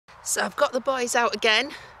So I've got the boys out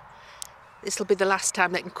again. This will be the last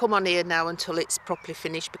time they can come on here now until it's properly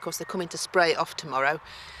finished, because they're coming to spray it off tomorrow.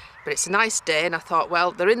 But it's a nice day, and I thought,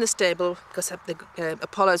 well, they're in the stable because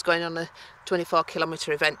Apollo's going on a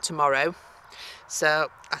 24-kilometre event tomorrow. So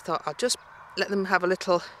I thought I'll just let them have a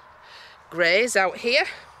little graze out here.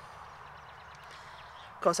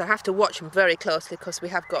 Of course, I have to watch them very closely because we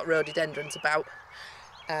have got rhododendrons about,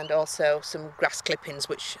 and also some grass clippings,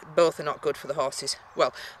 which both are not good for the horses.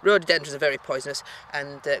 Well, rhododendrons are very poisonous,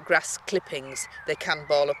 and grass clippings, they can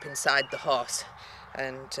ball up inside the horse,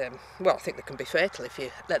 and well, I think they can be fatal if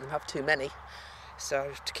you let them have too many. So I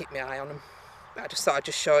have to keep my eye on them. I just thought I'd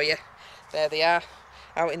just show you. There they are,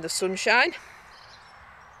 out in the sunshine.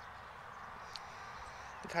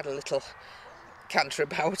 I've had a little canter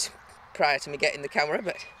about prior to me getting the camera,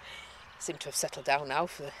 but seem to have settled down now.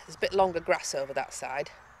 There's a bit longer grass over that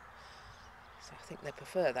side, so I think they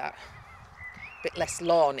prefer that. A bit less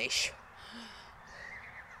lawnish.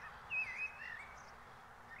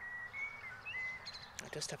 I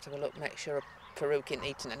just have to have a look, make sure Farouk isn't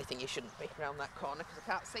eating anything he shouldn't be around that corner, because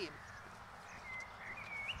I can't see him.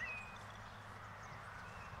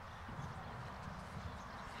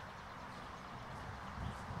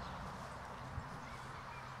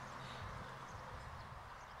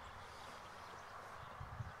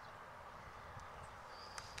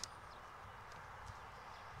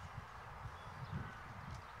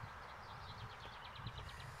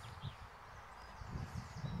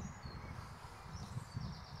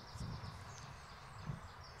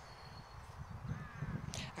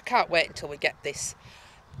 I can't wait until we get this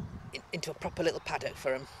into a proper little paddock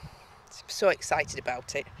for him. I'm so excited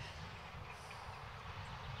about it.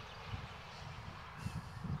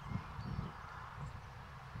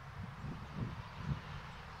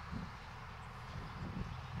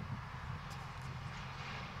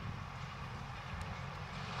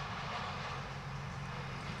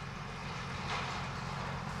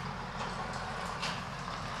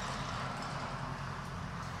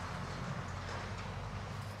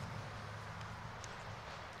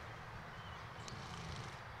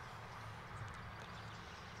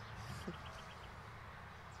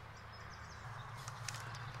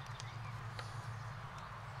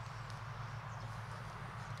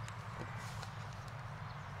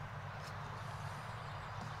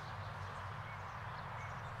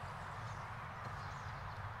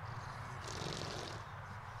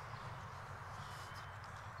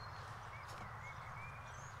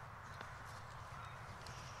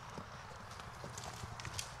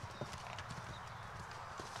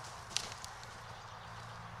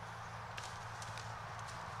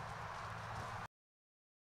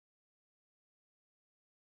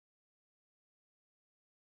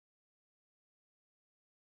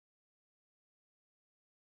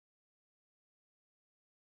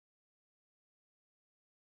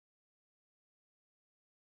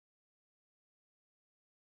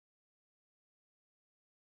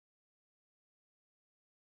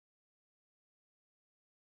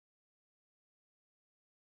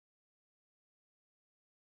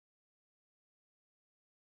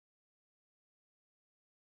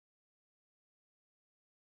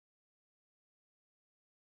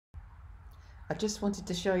 I just wanted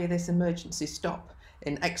to show you this emergency stop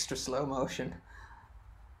in extra slow motion.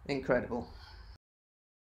 Incredible.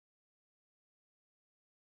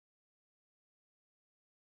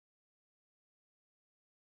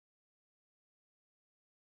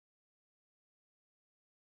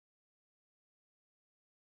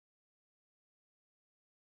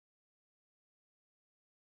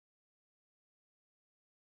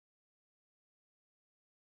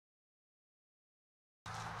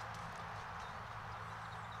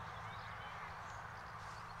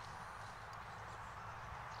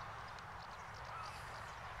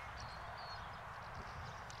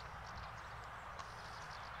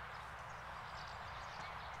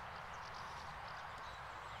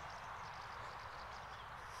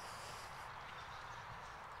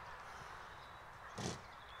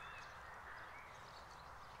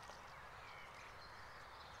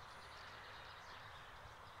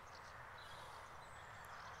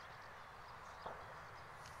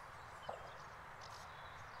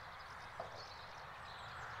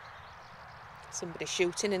 Somebody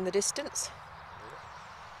shooting in the distance.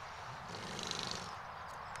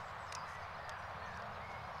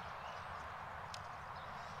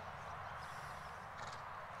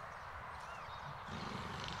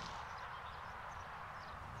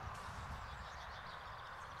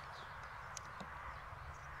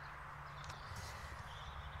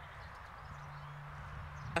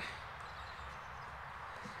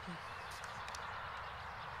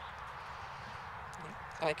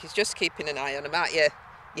 Like he's just keeping an eye on them, aren't you?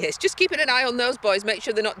 Yes, just keeping an eye on those boys, make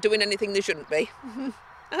sure they're not doing anything they shouldn't be.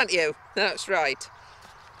 Aren't you? That's right.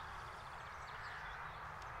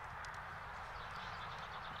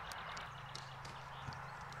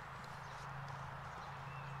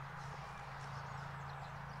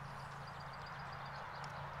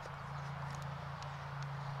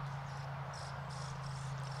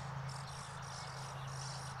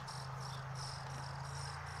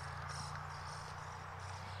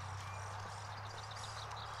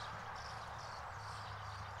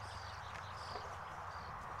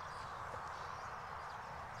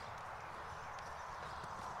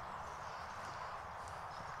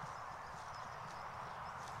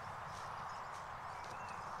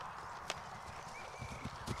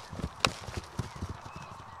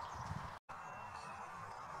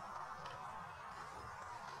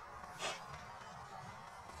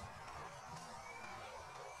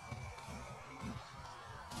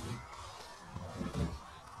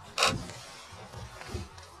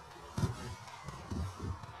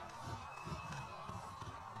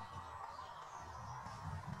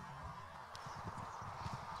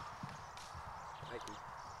 Thank you.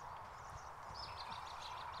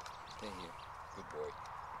 Stay here. Good boy.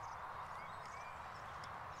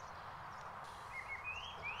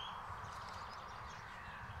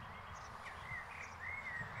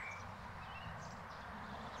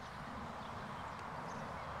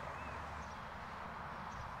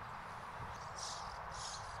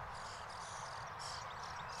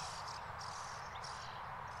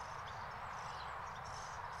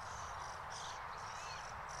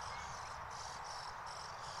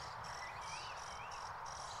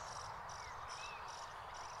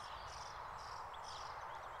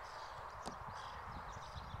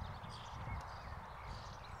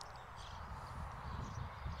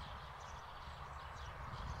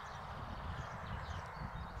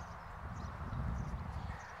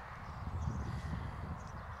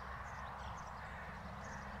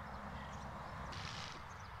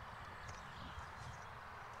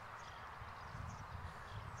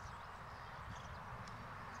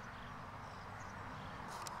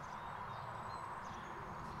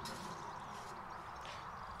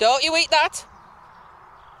 Don't you eat that?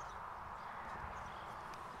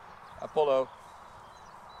 Apollo.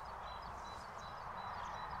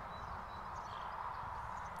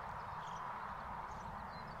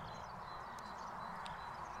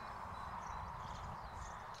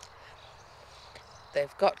 They've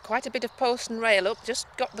got quite a bit of post and rail up, just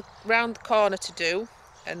got the round the corner to do,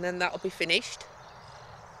 and then that'll be finished.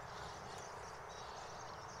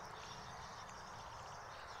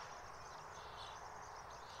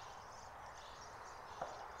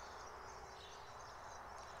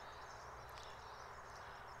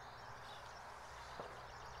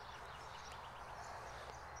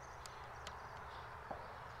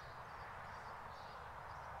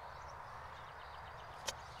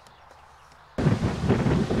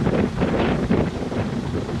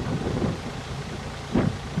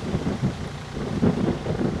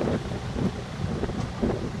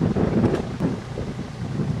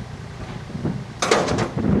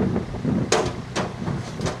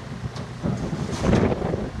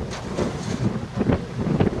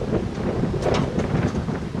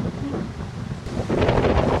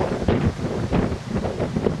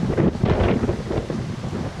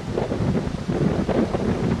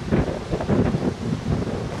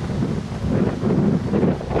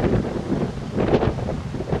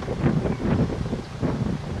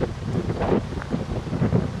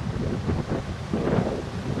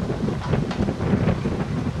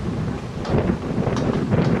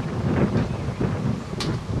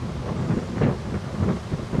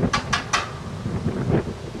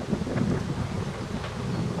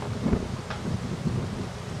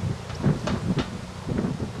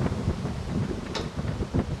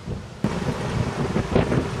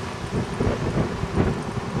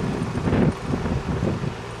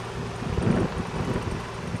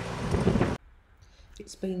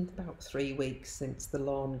 It's been about 3 weeks since the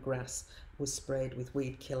lawn grass was sprayed with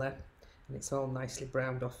weed killer, and it's all nicely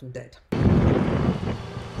browned off and dead.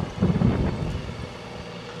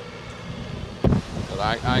 Well,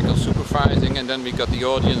 I got supervising, and then we got the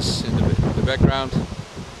audience in the background.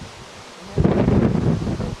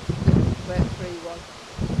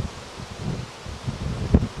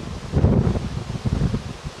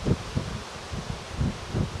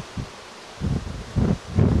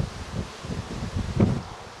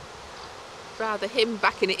 Rather him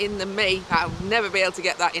backing it in than me. I'll never be able to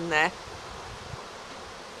get that in there.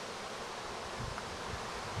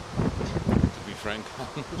 To be frank,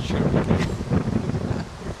 I'm not sure.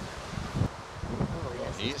 Oh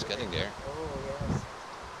yes. He's getting there. Oh, yes.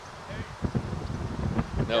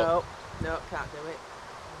 No. No, can't do it.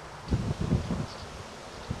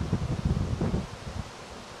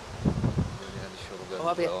 Really had a shot of that Oh,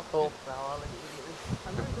 have as you? well. Oh, well, I'll immediately.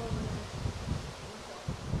 I'm going to go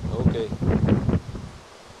Okay.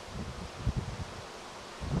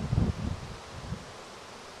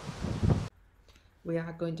 We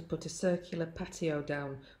are going to put a circular patio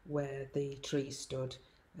down where the tree stood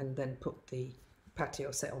and then put the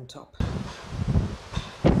patio set on top.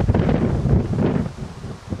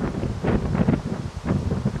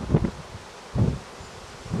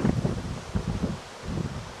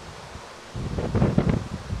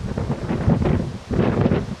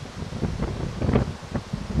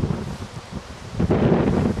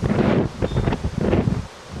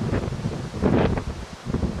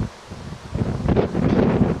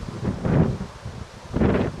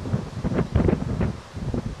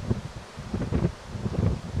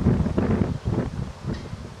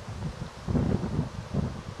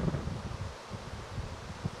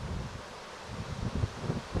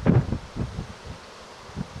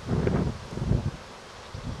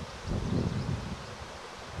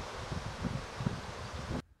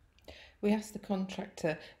 We asked the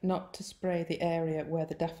contractor not to spray the area where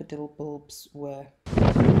the daffodil bulbs were.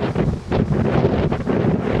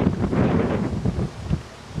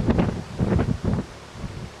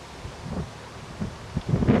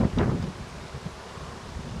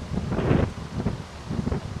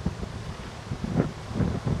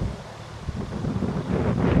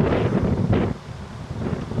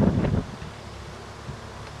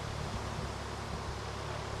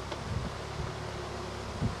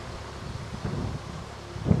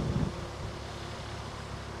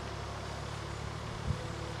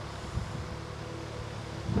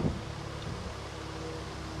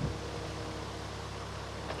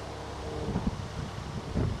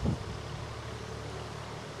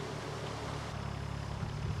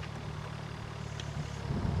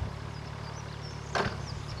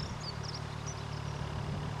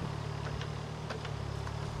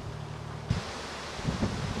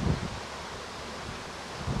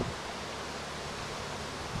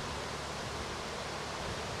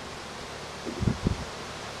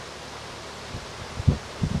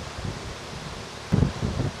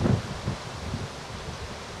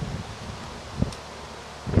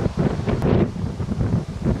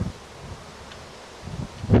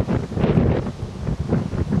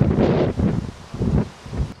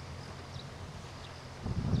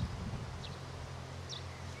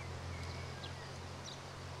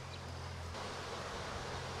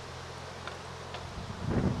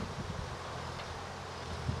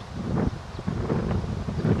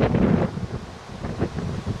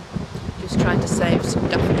 Just trying to save some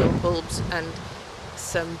daffodil bulbs and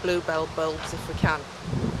some bluebell bulbs if we can.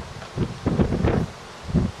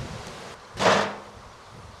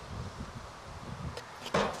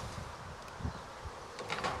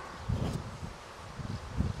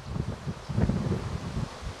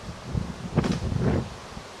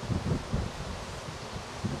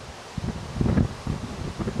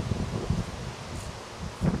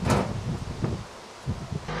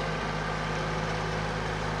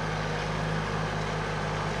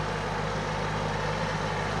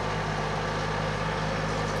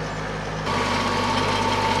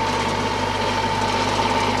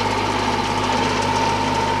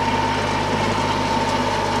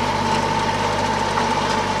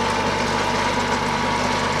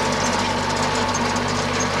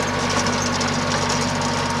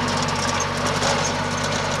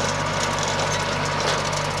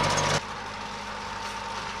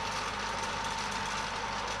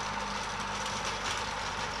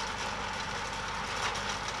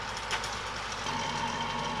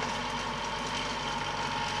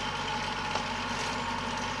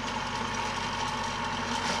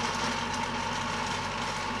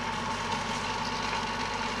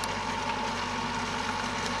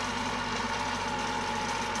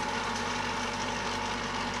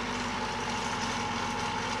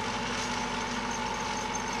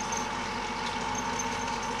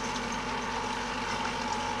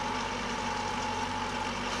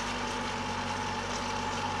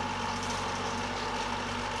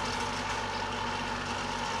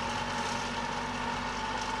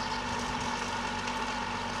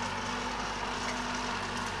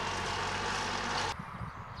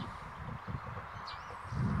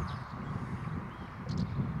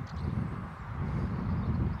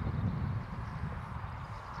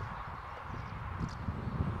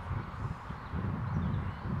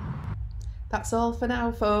 That's all for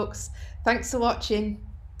now, folks. Thanks for watching.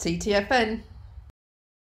 TTFN.